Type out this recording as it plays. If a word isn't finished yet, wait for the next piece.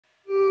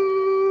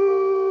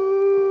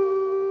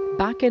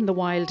Back in the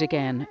wild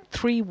again,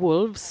 3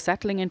 wolves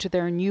settling into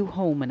their new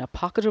home in a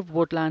pocket of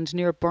woodland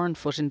near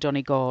Burnfoot in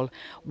Donegal.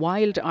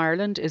 Wild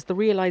Ireland is the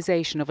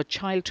realisation of a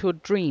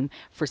childhood dream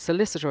for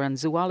solicitor and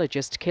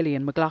zoologist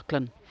Killian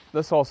McLaughlin.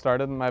 This all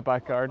started in my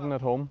back garden at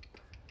home.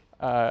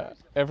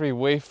 Every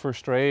waif or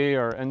stray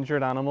or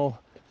injured animal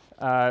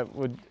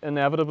would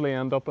inevitably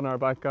end up in our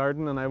back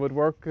garden, and I would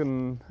work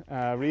and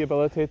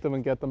rehabilitate them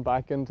and get them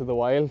back into the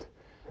wild.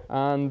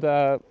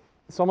 And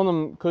some of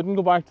them couldn't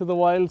go back to the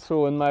wild,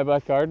 so in my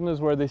back garden is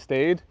where they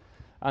stayed.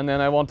 And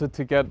then I wanted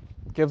to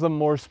give them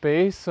more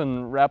space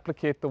and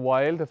replicate the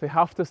wild. If they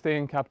have to stay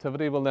in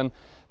captivity, well then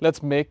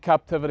let's make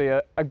captivity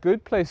a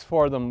good place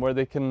for them, where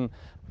they can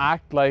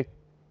act like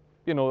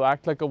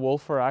a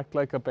wolf or act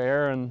like a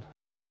bear. And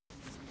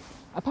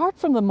apart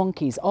from the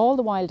monkeys, all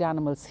the wild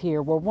animals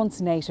here were once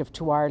native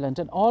to Ireland,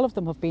 and all of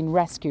them have been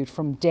rescued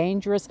from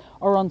dangerous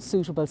or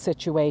unsuitable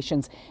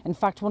situations. In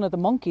fact, one of the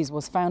monkeys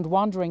was found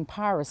wandering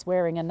Paris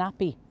wearing a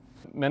nappy.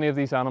 Many of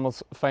these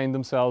animals find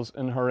themselves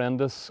in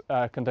horrendous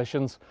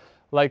conditions,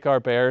 like our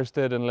bears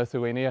did in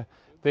Lithuania.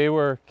 They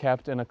were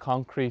kept in a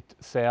concrete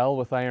cell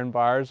with iron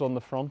bars on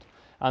the front,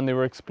 and they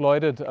were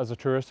exploited as a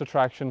tourist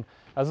attraction,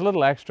 as a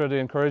little extra to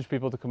encourage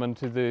people to come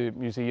into the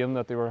museum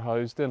that they were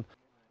housed in.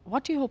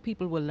 What do you hope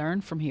people will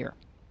learn from here?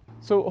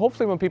 So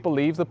hopefully when people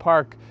leave the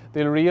park,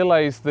 they'll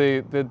realise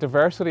the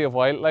diversity of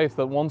wildlife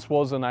that once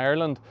was in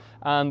Ireland,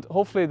 and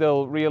hopefully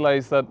they'll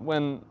realise that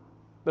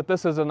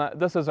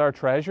this is our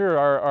treasure,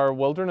 our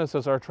wilderness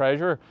is our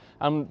treasure,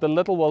 and the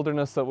little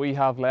wilderness that we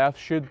have left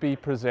should be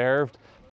preserved